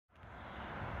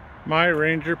My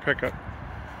Ranger pickup.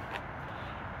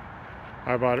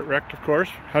 I bought it wrecked, of course,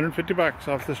 150 bucks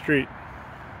off the street.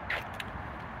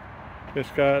 It's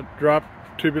got drop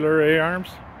tubular A-arms,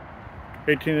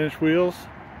 18-inch wheels.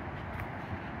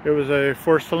 It was a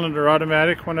 4-cylinder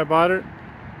automatic when I bought it.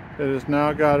 It has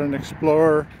now got an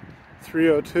Explorer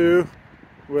 302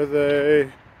 with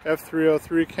a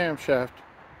F303 camshaft.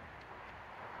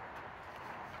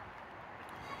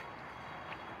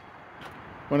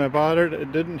 When I bought it,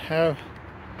 it didn't have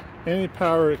any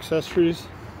power accessories.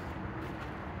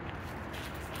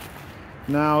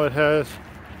 Now it has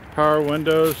power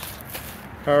windows,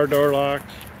 power door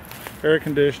locks, air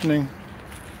conditioning,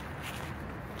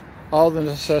 all the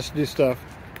necessity stuff,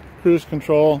 cruise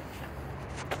control.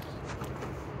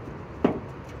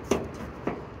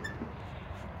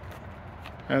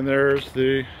 And there's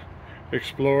the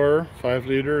Explorer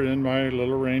 5-liter in my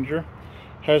little Ranger.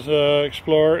 Has a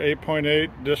Explorer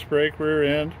 8.8 disc brake rear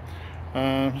end,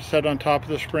 set on top of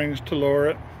the springs to lower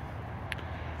it.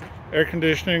 Air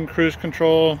conditioning, cruise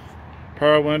control,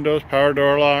 power windows, power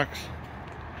door locks,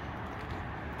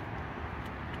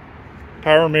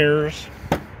 power mirrors.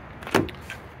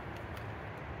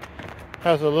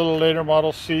 Has a little later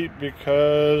model seat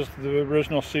because the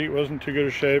original seat wasn't too good a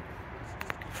shape.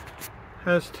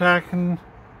 Has tacking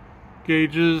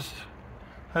gauges.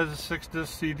 Has a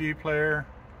 6-disc CD player.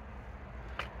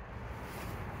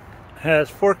 Has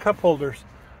 4 cup holders.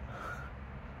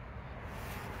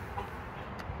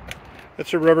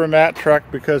 It's a rubber mat truck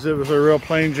because it was a real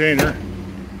plain Janer.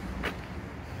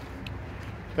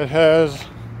 It has,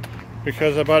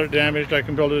 because I bought it damaged, I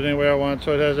can build it any way I want,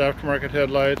 so it has aftermarket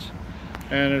headlights,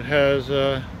 and it has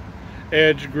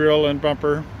edge, grille, and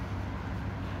bumper,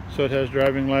 so it has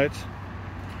driving lights.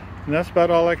 And that's about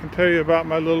all I can tell you about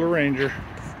my little Ranger.